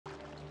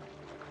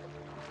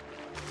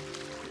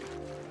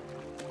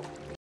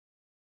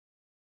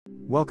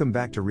Welcome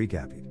back to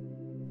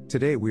Recapping.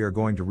 Today we are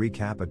going to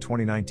recap a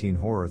 2019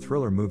 horror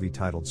thriller movie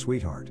titled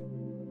Sweetheart.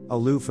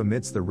 Aloof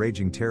amidst the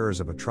raging terrors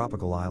of a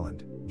tropical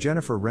island,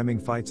 Jennifer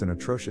Reming fights an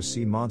atrocious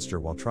sea monster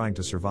while trying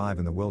to survive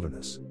in the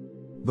wilderness.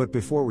 But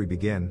before we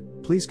begin,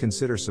 please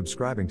consider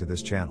subscribing to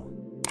this channel.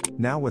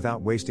 Now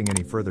without wasting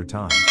any further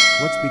time,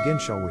 let's begin,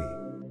 shall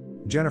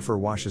we? Jennifer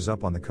washes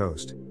up on the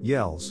coast,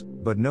 yells,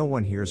 but no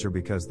one hears her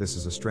because this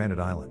is a stranded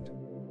island.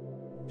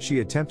 She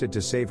attempted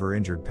to save her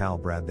injured pal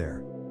Brad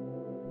there.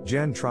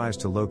 Jen tries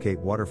to locate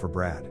water for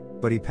Brad,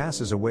 but he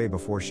passes away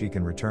before she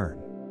can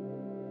return.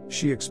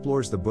 She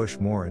explores the bush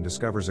more and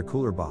discovers a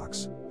cooler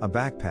box, a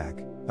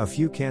backpack, a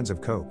few cans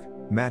of Coke,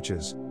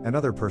 matches, and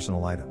other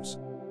personal items.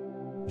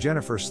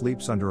 Jennifer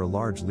sleeps under a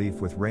large leaf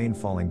with rain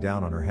falling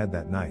down on her head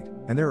that night,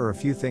 and there are a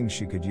few things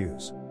she could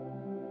use.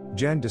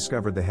 Jen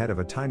discovered the head of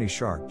a tiny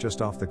shark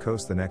just off the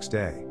coast the next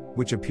day,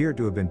 which appeared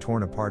to have been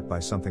torn apart by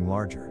something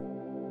larger.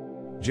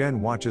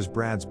 Jen watches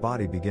Brad's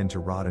body begin to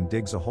rot and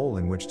digs a hole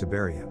in which to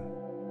bury him.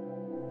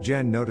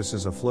 Jen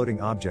notices a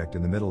floating object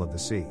in the middle of the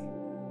sea.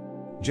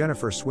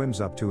 Jennifer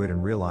swims up to it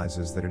and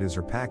realizes that it is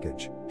her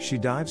package. She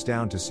dives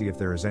down to see if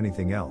there is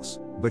anything else,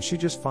 but she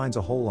just finds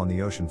a hole on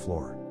the ocean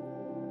floor.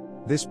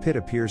 This pit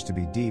appears to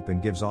be deep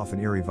and gives off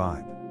an eerie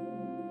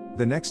vibe.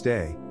 The next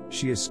day,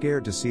 she is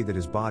scared to see that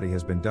his body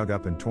has been dug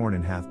up and torn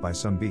in half by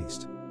some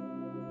beast.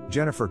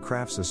 Jennifer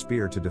crafts a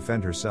spear to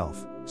defend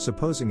herself,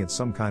 supposing it's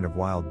some kind of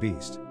wild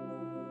beast.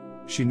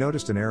 She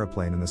noticed an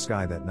aeroplane in the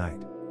sky that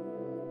night.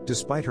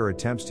 Despite her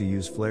attempts to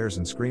use flares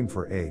and scream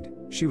for aid,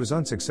 she was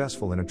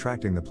unsuccessful in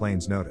attracting the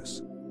plane's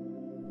notice.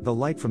 The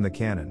light from the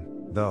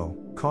cannon, though,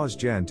 caused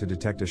Jen to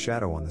detect a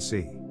shadow on the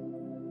sea.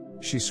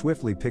 She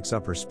swiftly picks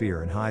up her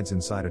spear and hides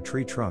inside a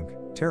tree trunk,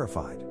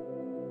 terrified.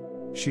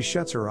 She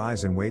shuts her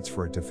eyes and waits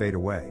for it to fade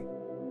away.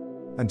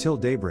 Until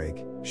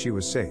daybreak, she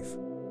was safe.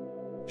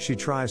 She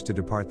tries to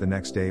depart the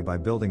next day by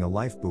building a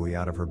life buoy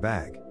out of her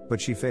bag,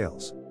 but she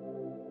fails.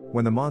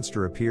 When the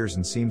monster appears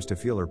and seems to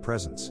feel her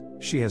presence,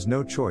 she has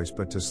no choice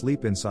but to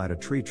sleep inside a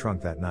tree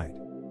trunk that night.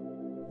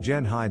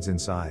 Jen hides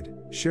inside,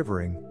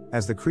 shivering,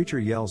 as the creature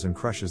yells and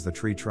crushes the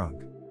tree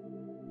trunk.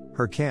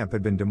 Her camp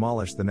had been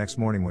demolished the next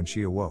morning when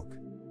she awoke.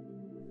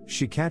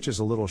 She catches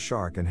a little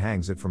shark and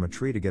hangs it from a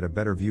tree to get a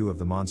better view of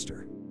the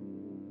monster.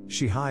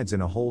 She hides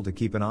in a hole to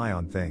keep an eye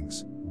on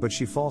things, but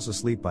she falls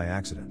asleep by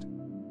accident.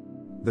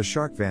 The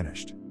shark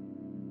vanished.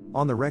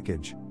 On the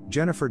wreckage,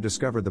 Jennifer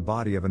discovered the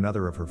body of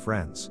another of her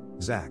friends,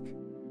 Zach.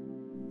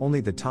 Only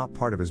the top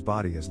part of his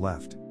body is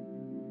left.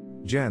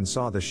 Jen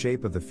saw the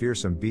shape of the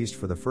fearsome beast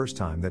for the first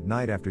time that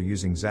night after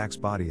using Zach's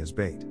body as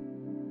bait.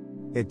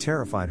 It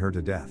terrified her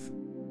to death.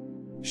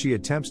 She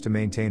attempts to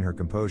maintain her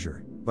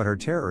composure, but her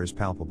terror is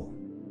palpable.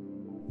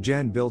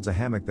 Jen builds a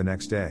hammock the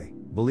next day,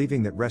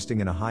 believing that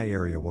resting in a high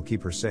area will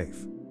keep her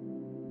safe.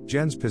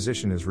 Jen's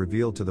position is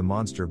revealed to the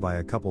monster by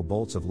a couple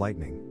bolts of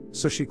lightning,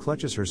 so she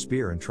clutches her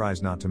spear and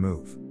tries not to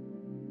move.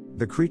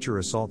 The creature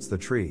assaults the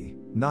tree,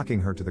 knocking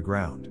her to the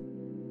ground.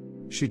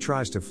 She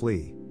tries to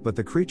flee, but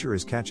the creature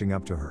is catching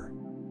up to her.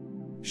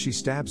 She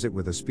stabs it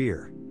with a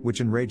spear, which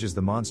enrages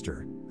the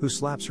monster, who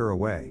slaps her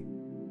away.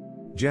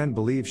 Jen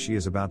believes she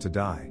is about to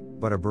die,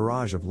 but a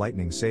barrage of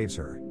lightning saves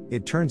her.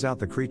 It turns out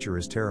the creature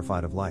is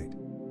terrified of light.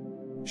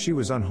 She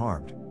was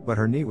unharmed, but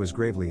her knee was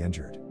gravely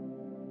injured.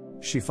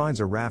 She finds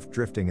a raft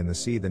drifting in the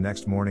sea the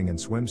next morning and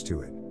swims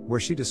to it, where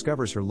she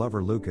discovers her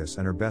lover Lucas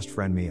and her best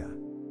friend Mia.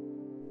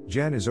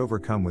 Jen is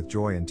overcome with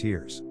joy and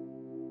tears.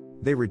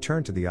 They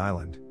return to the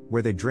island,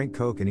 where they drink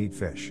Coke and eat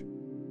fish.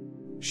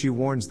 She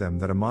warns them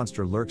that a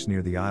monster lurks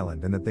near the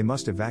island and that they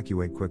must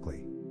evacuate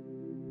quickly.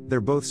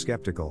 They're both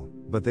skeptical,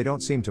 but they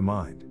don't seem to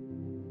mind.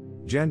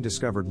 Jen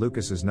discovered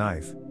Lucas's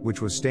knife,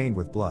 which was stained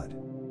with blood.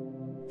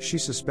 She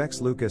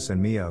suspects Lucas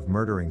and Mia of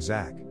murdering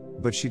Zach,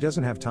 but she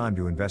doesn't have time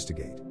to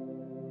investigate.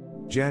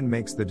 Jen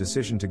makes the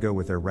decision to go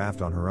with their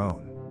raft on her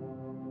own.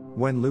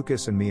 When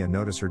Lucas and Mia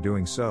notice her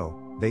doing so,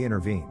 they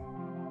intervene.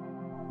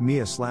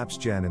 Mia slaps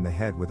Jen in the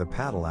head with a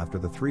paddle after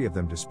the three of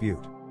them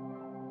dispute.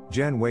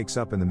 Jen wakes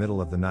up in the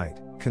middle of the night,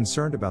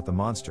 concerned about the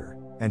monster,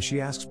 and she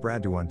asks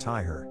Brad to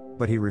untie her,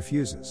 but he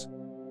refuses.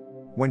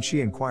 When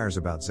she inquires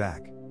about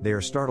Zach, they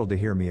are startled to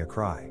hear Mia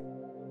cry.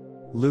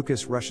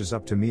 Lucas rushes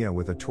up to Mia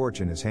with a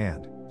torch in his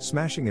hand,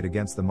 smashing it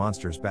against the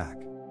monster's back.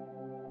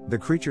 The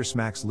creature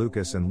smacks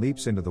Lucas and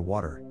leaps into the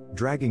water,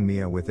 dragging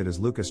Mia with it as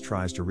Lucas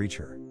tries to reach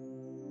her.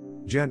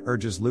 Jen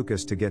urges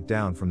Lucas to get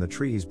down from the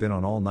tree he's been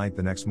on all night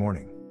the next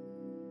morning.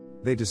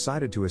 They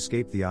decided to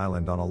escape the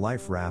island on a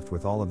life raft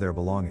with all of their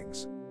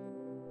belongings.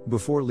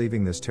 Before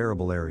leaving this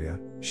terrible area,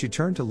 she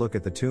turned to look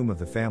at the tomb of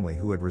the family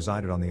who had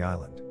resided on the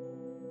island.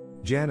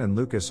 Jen and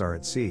Lucas are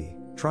at sea,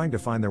 trying to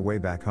find their way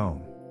back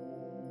home.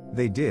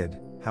 They did,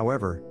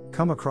 however,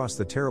 come across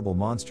the terrible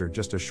monster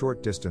just a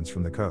short distance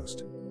from the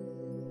coast.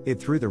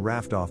 It threw the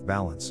raft off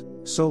balance,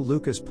 so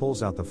Lucas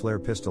pulls out the flare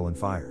pistol and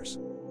fires.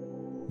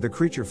 The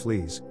creature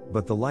flees,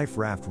 but the life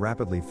raft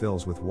rapidly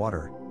fills with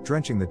water,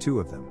 drenching the two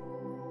of them.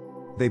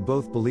 They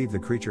both believe the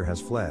creature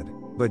has fled,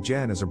 but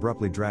Jen is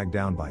abruptly dragged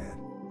down by it.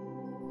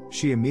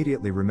 She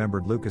immediately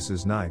remembered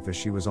Lucas's knife as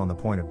she was on the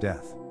point of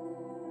death.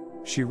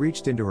 She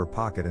reached into her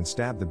pocket and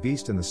stabbed the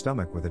beast in the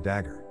stomach with a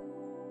dagger.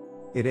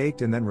 It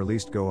ached and then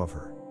released go of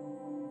her.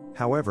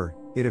 However,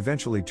 it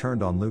eventually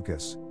turned on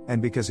Lucas,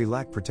 and because he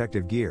lacked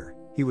protective gear,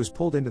 he was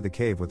pulled into the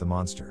cave with the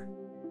monster.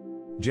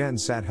 Jen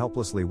sat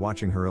helplessly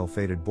watching her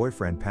ill-fated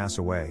boyfriend pass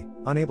away,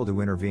 unable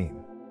to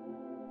intervene.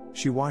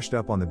 She washed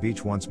up on the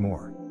beach once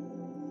more.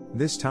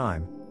 This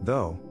time,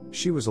 though,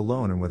 she was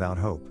alone and without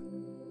hope.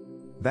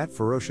 That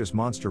ferocious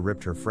monster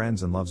ripped her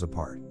friends and loves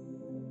apart.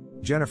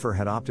 Jennifer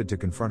had opted to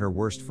confront her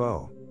worst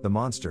foe, the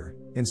monster,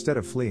 instead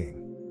of fleeing.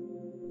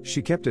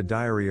 She kept a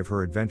diary of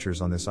her adventures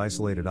on this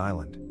isolated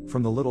island,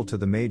 from the little to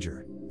the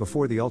major,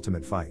 before the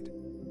ultimate fight.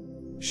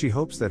 She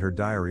hopes that her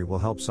diary will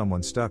help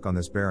someone stuck on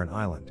this barren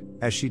island,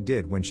 as she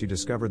did when she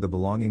discovered the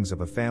belongings of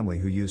a family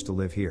who used to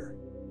live here.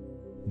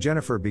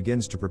 Jennifer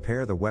begins to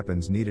prepare the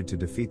weapons needed to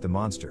defeat the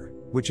monster,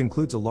 which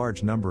includes a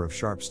large number of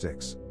sharp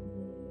sticks.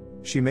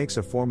 She makes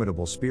a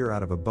formidable spear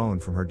out of a bone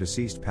from her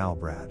deceased pal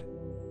Brad.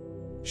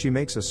 She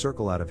makes a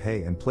circle out of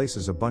hay and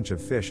places a bunch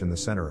of fish in the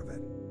center of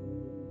it.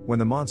 When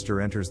the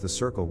monster enters the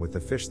circle with the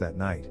fish that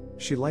night,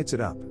 she lights it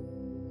up.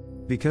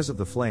 Because of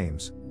the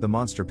flames, the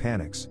monster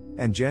panics,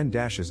 and Jen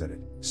dashes at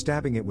it,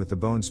 stabbing it with the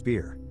bone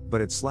spear,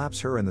 but it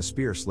slaps her and the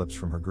spear slips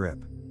from her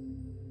grip.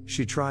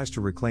 She tries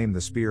to reclaim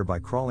the spear by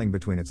crawling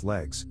between its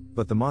legs,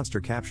 but the monster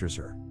captures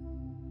her.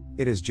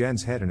 It has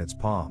Jen's head in its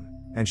palm,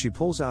 and she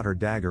pulls out her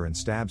dagger and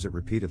stabs it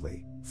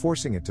repeatedly,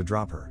 forcing it to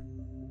drop her.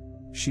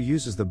 She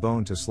uses the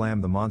bone to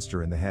slam the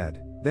monster in the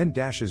head, then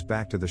dashes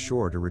back to the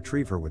shore to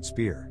retrieve her wood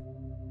spear.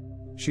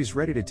 She's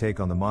ready to take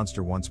on the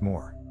monster once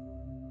more.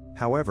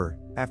 However,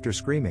 after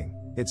screaming,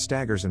 it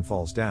staggers and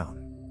falls down.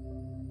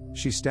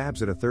 She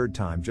stabs it a third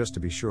time just to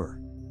be sure.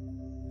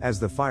 As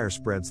the fire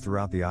spreads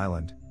throughout the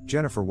island,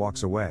 Jennifer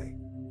walks away.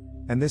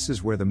 And this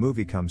is where the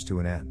movie comes to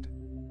an end.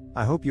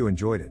 I hope you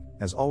enjoyed it,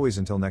 as always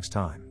until next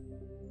time.